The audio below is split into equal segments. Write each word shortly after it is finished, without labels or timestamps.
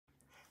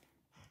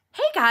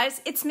Hey guys,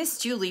 it's Miss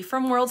Julie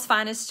from World's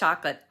Finest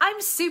Chocolate. I'm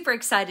super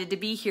excited to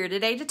be here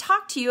today to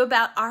talk to you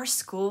about our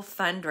school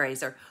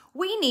fundraiser.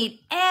 We need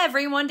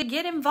everyone to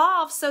get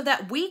involved so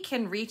that we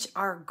can reach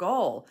our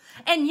goal.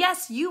 And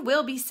yes, you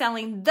will be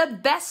selling the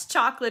best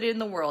chocolate in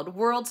the world,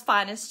 World's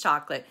Finest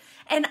Chocolate.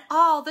 And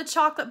all the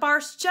chocolate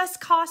bars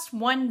just cost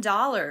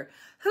 $1.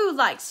 Who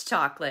likes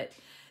chocolate?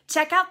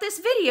 Check out this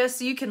video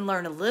so you can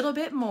learn a little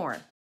bit more.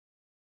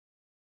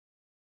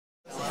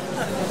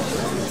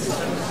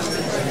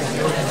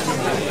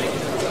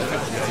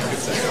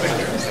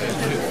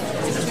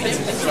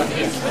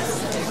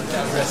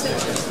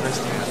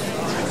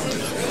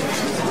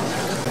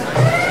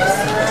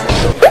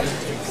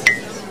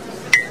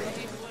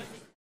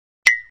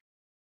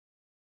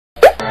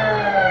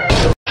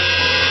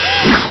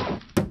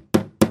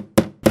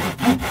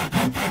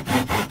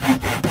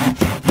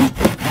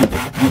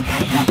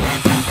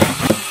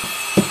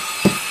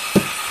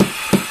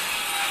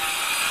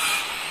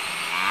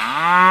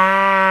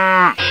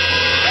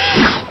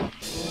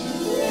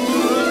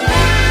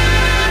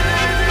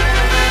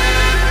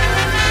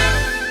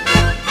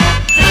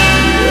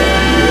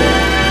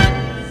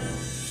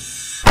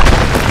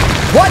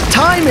 What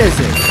time is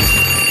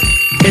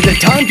it? Is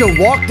it time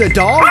to walk the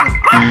dog?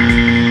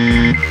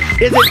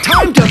 Is it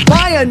time to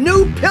buy a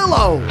new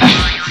pillow?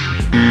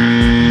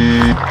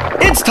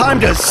 It's time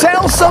to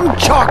sell some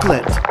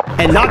chocolate.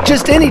 And not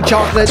just any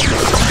chocolate,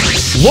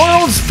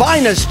 World's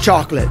Finest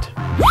Chocolate.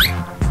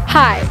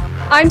 Hi,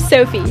 I'm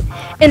Sophie,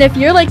 and if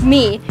you're like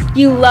me,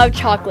 you love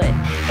chocolate,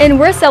 and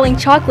we're selling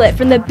chocolate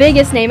from the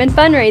biggest name in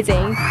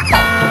fundraising.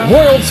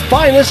 World's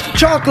Finest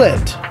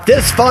Chocolate.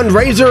 This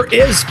fundraiser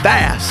is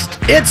fast,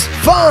 it's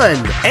fun,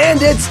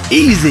 and it's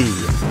easy.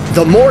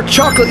 The more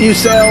chocolate you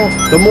sell,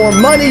 the more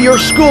money your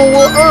school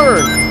will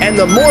earn, and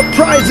the more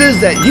prizes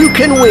that you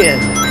can win.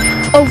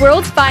 A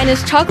World's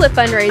Finest Chocolate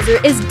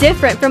fundraiser is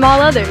different from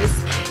all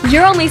others.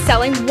 You're only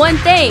selling one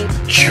thing: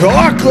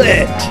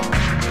 chocolate!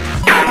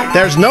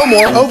 There's no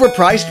more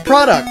overpriced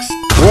products.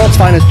 World's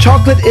Finest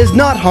Chocolate is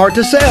not hard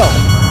to sell,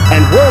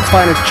 and World's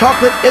Finest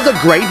Chocolate is a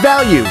great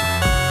value.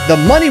 The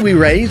money we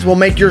raise will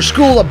make your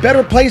school a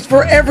better place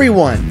for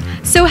everyone.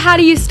 So how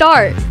do you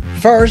start?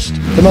 First,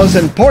 the most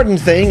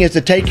important thing is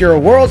to take your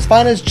World's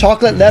Finest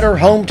Chocolate letter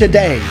home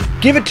today.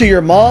 Give it to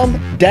your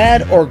mom,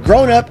 dad, or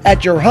grown-up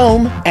at your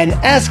home and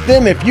ask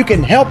them if you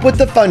can help with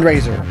the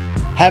fundraiser.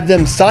 Have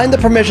them sign the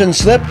permission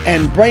slip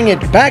and bring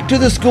it back to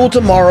the school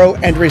tomorrow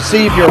and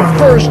receive your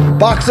first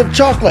box of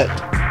chocolate.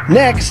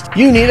 Next,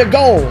 you need a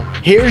goal.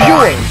 Here's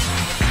yours.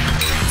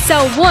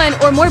 Sell one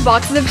or more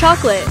boxes of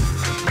chocolate.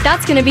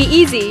 That's gonna be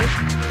easy.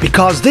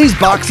 Because these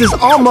boxes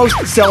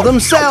almost sell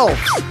themselves.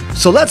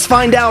 So let's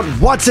find out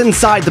what's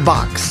inside the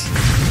box.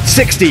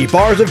 60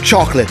 bars of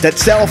chocolate that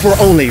sell for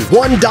only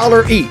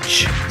 $1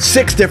 each.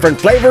 6 different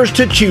flavors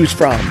to choose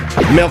from.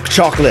 Milk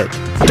chocolate,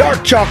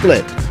 dark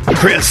chocolate,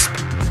 crisp,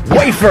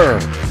 wafer,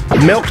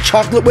 milk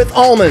chocolate with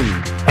almond,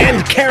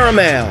 and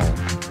caramel.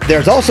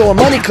 There's also a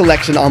money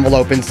collection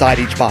envelope inside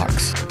each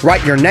box.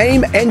 Write your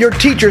name and your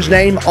teacher's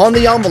name on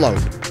the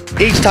envelope.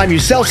 Each time you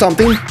sell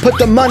something, put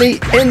the money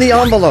in the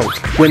envelope.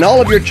 When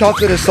all of your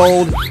chocolate is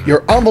sold,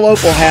 your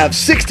envelope will have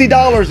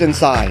 $60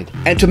 inside.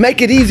 And to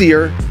make it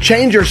easier,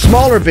 change your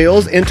smaller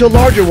bills into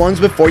larger ones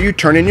before you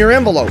turn in your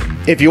envelope.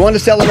 If you want to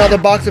sell another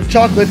box of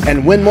chocolate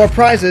and win more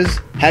prizes,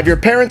 have your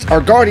parents or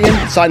guardian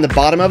sign the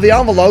bottom of the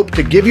envelope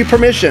to give you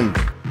permission.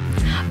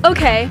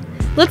 Okay,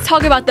 let's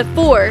talk about the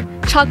 4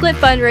 chocolate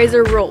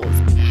fundraiser rules.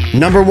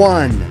 Number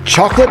 1,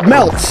 chocolate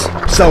melts,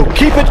 so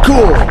keep it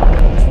cool.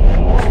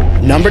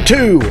 Number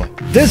 2,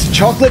 this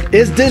chocolate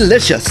is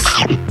delicious.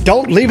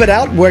 Don't leave it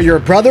out where your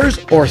brothers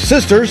or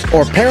sisters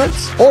or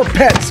parents or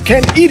pets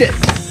can eat it.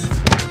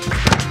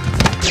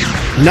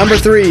 Number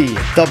 3,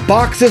 the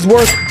box is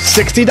worth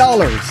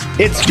 $60.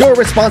 It's your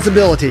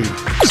responsibility,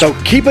 so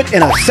keep it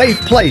in a safe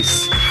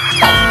place.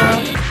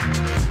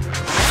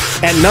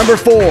 And number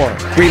 4,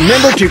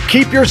 remember to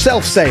keep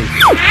yourself safe.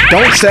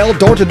 Don't sell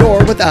door to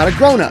door without a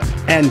grown-up,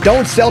 and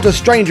don't sell to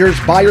strangers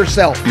by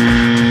yourself.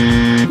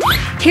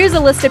 Here's a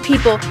list of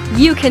people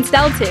you can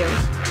sell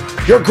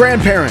to. Your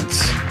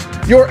grandparents,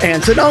 your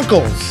aunts and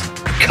uncles,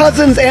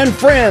 cousins and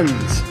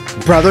friends,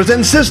 brothers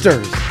and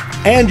sisters,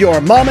 and your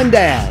mom and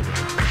dad.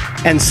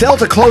 And sell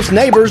to close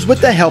neighbors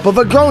with the help of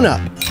a grown-up.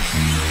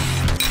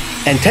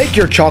 And take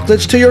your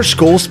chocolates to your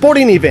school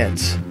sporting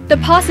events. The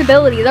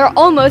possibilities are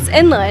almost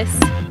endless.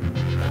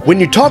 When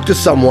you talk to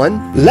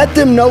someone, let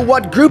them know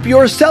what group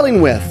you're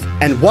selling with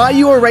and why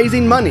you are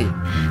raising money.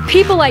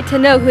 People like to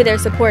know who they're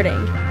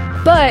supporting.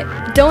 But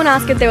don't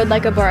ask if they would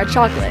like a bar of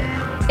chocolate.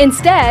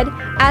 Instead,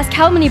 ask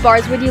how many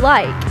bars would you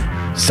like.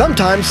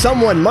 Sometimes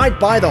someone might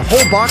buy the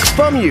whole box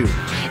from you.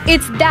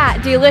 It's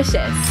that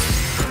delicious.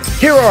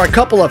 Here are a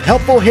couple of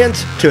helpful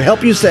hints to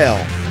help you sell.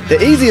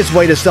 The easiest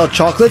way to sell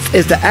chocolates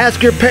is to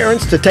ask your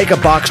parents to take a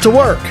box to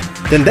work.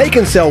 Then they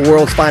can sell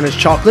World's Finest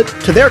Chocolate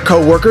to their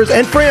co-workers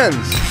and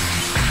friends.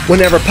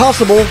 Whenever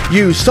possible,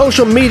 use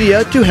social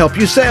media to help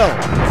you sell.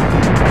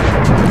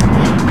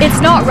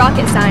 It's not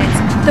rocket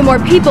science. The more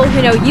people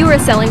who know you are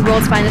selling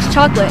World's Finest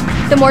Chocolate,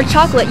 the more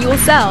chocolate you will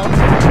sell.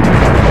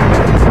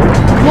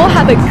 We'll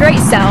have a great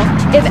sale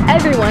if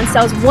everyone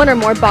sells one or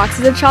more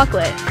boxes of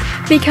chocolate.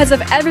 Because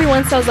if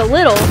everyone sells a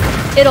little,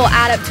 it'll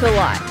add up to a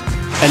lot.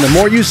 And the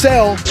more you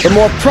sell, the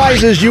more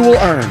prizes you will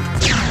earn.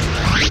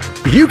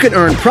 You can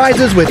earn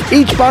prizes with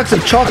each box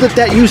of chocolate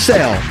that you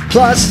sell.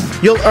 Plus,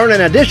 you'll earn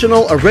an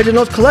additional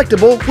Originals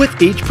collectible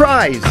with each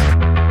prize.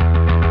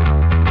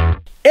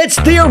 It's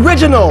the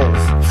Originals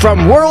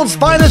from World's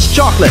Finest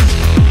Chocolate.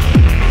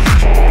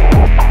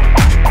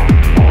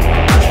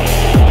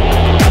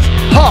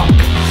 Hawk,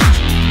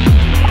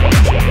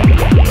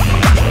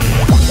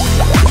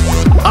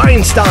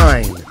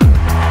 Einstein,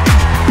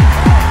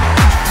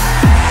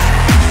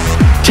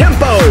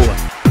 Tempo,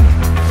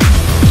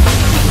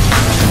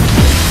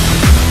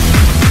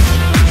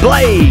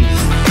 Blaze,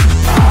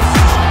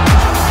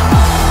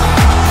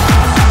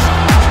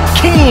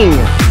 King,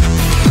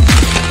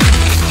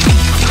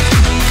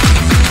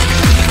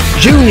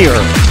 Junior,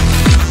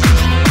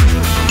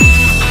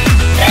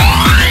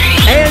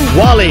 and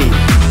Wally.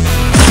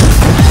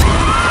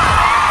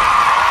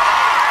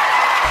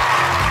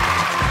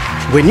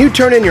 When you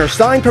turn in your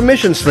signed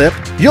permission slip,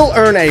 you'll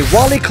earn a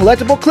Wally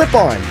collectible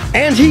clip-on,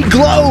 and he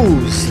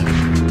glows!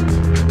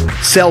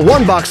 Sell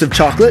one box of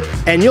chocolate,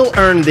 and you'll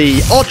earn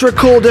the Ultra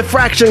Cool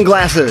Diffraction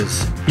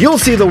Glasses. You'll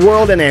see the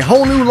world in a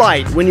whole new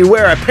light when you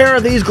wear a pair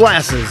of these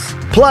glasses.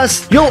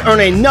 Plus, you'll earn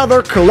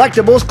another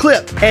collectibles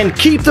clip, and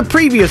keep the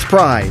previous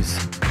prize.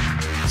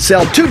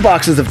 Sell 2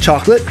 boxes of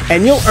chocolate,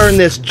 and you'll earn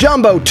this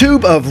jumbo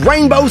tube of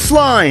rainbow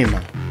slime.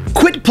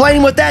 Quit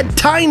playing with that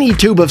tiny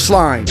tube of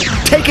slime.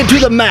 Take it to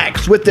the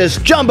max with this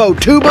jumbo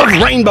tube of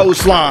rainbow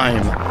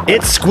slime.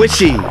 It's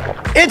squishy.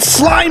 It's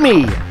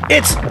slimy.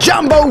 It's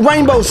jumbo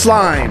rainbow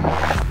slime.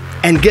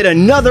 And get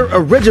another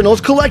Originals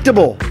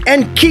collectible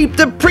and keep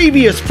the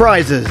previous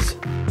prizes.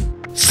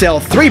 Sell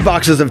 3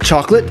 boxes of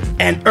chocolate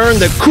and earn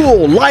the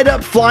cool light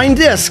up flying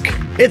disc.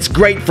 It's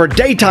great for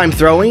daytime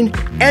throwing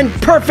and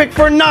perfect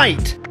for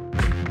night.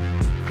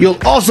 You'll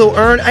also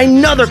earn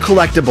another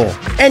collectible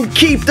and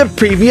keep the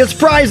previous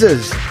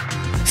prizes.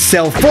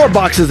 Sell 4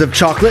 boxes of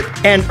chocolate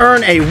and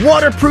earn a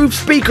waterproof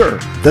speaker.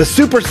 The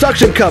Super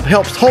Suction Cup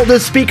helps hold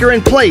this speaker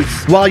in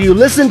place while you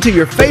listen to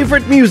your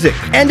favorite music.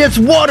 And it's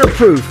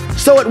waterproof,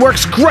 so it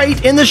works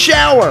great in the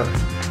shower.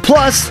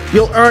 Plus,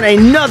 you'll earn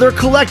another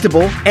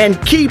collectible and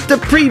keep the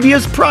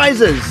previous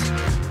prizes.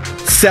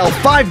 Sell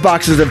 5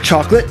 boxes of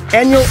chocolate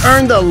and you'll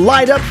earn the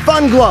Light Up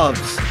Fun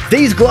Gloves.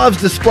 These gloves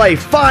display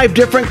 5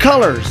 different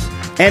colors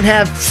and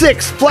have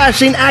 6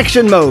 flashing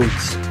action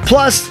modes.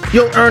 Plus,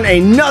 you'll earn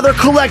another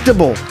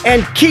collectible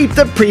and keep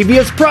the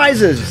previous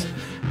prizes.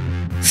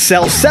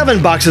 Sell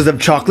 7 boxes of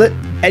chocolate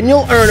and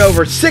you'll earn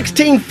over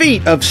 16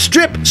 feet of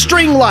strip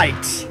string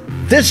lights.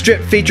 This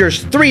strip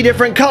features 3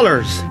 different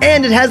colors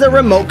and it has a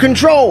remote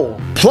control.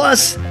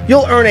 Plus,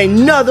 you'll earn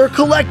another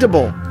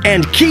collectible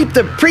and keep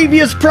the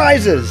previous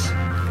prizes.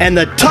 And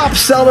the top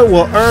seller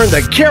will earn the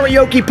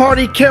Karaoke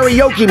Party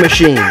karaoke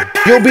machine.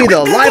 You'll be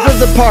the life of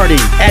the party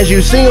as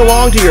you sing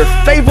along to your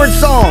favorite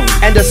song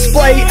and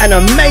display an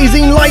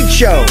amazing light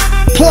show.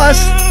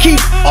 Plus, keep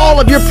all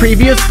of your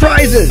previous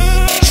prizes.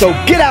 So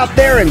get out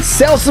there and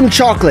sell some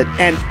chocolate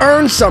and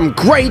earn some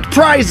great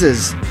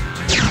prizes.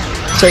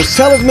 So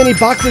sell as many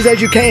boxes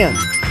as you can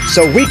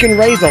so we can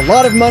raise a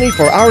lot of money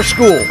for our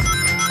school.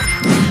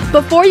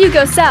 Before you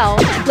go sell,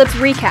 let's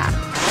recap.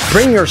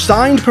 Bring your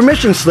signed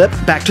permission slip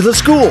back to the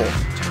school.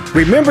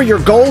 Remember your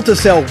goal to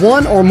sell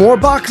 1 or more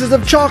boxes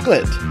of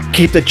chocolate.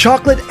 Keep the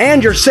chocolate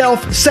and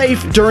yourself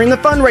safe during the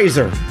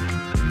fundraiser.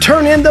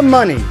 Turn in the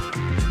money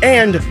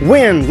and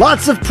win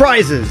lots of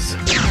prizes.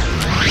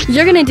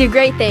 You're gonna do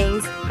great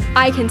things,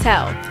 I can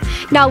tell.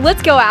 Now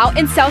let's go out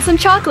and sell some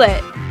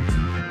chocolate.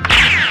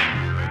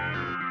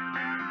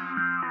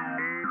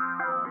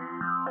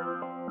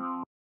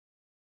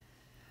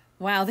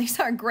 Wow, these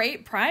are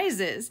great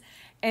prizes.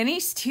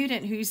 Any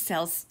student who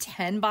sells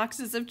 10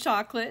 boxes of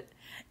chocolate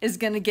is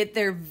going to get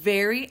their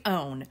very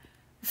own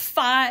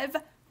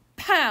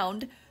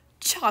 5-pound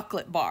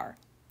chocolate bar.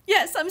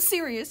 Yes, I'm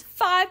serious.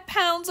 5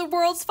 pounds of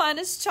World's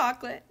Finest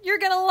chocolate. You're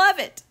going to love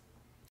it.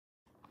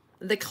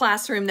 The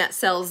classroom that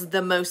sells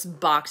the most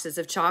boxes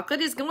of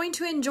chocolate is going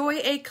to enjoy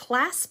a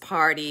class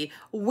party.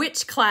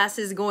 Which class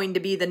is going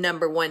to be the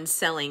 #1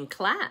 selling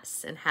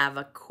class and have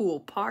a cool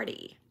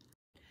party?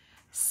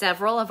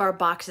 Several of our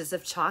boxes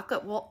of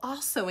chocolate will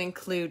also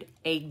include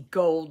a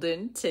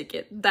golden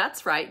ticket.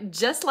 That's right,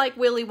 just like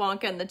Willy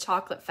Wonka and the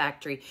Chocolate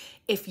Factory.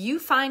 If you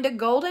find a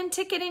golden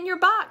ticket in your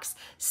box,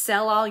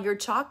 sell all your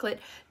chocolate,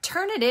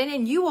 turn it in,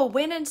 and you will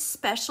win a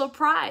special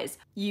prize.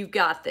 You've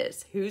got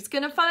this. Who's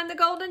going to find the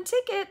golden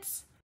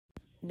tickets?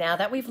 Now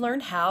that we've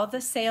learned how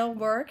the sale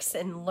works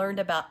and learned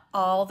about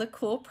all the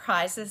cool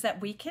prizes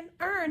that we can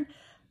earn,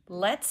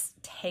 let's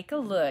take a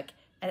look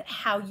at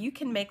how you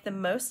can make the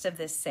most of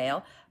this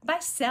sale by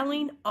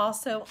selling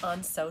also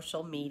on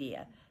social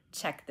media.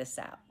 Check this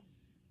out.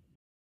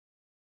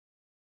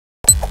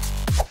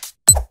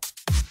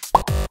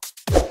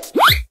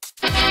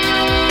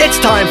 It's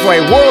time for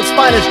a World's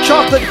Finest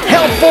Chocolate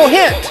helpful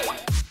hint.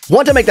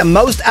 Want to make the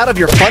most out of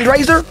your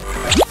fundraiser?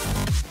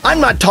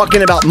 I'm not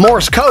talking about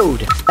Morse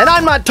code, and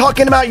I'm not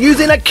talking about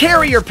using a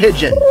carrier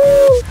pigeon.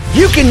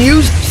 You can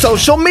use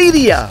social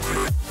media.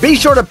 Be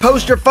sure to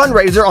post your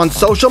fundraiser on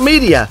social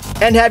media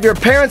and have your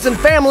parents and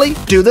family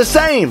do the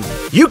same.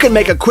 You can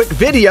make a quick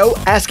video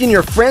asking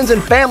your friends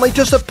and family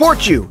to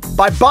support you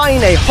by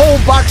buying a whole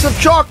box of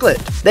chocolate.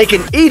 They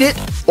can eat it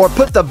or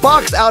put the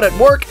box out at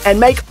work and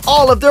make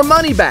all of their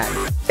money back.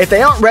 If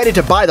they aren't ready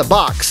to buy the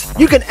box,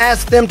 you can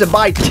ask them to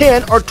buy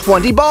 10 or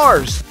 20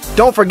 bars.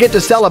 Don't forget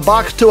to sell a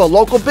box to a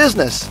local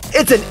business.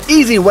 It's an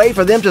easy way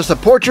for them to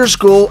support your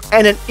school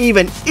and an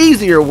even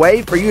easier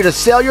way for you to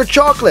sell your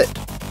chocolate.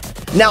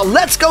 Now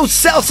let's go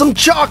sell some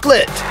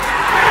chocolate!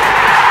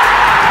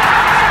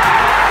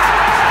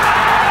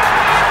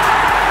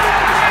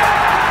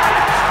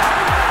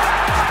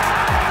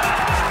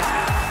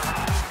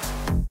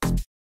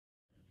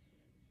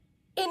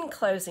 In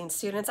closing,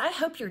 students, I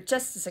hope you're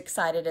just as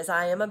excited as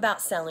I am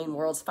about selling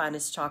World's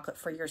Finest Chocolate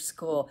for your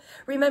school.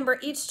 Remember,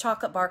 each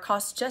chocolate bar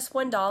costs just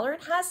 $1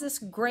 and has this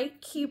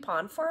great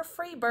coupon for a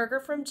free burger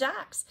from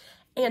Jack's.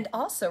 And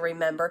also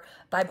remember,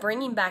 by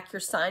bringing back your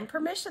signed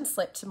permission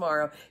slip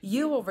tomorrow,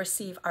 you will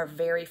receive our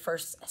very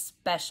first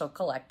special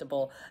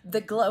collectible,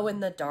 the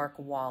glow-in-the-dark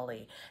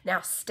Wally.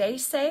 Now stay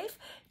safe,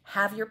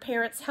 have your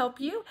parents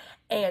help you,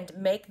 and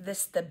make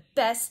this the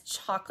best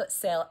chocolate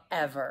sale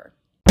ever.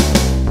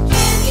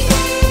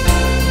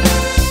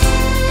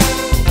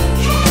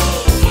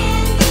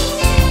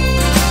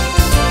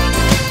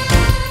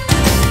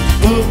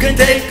 Who can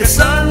take a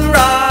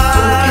sunrise?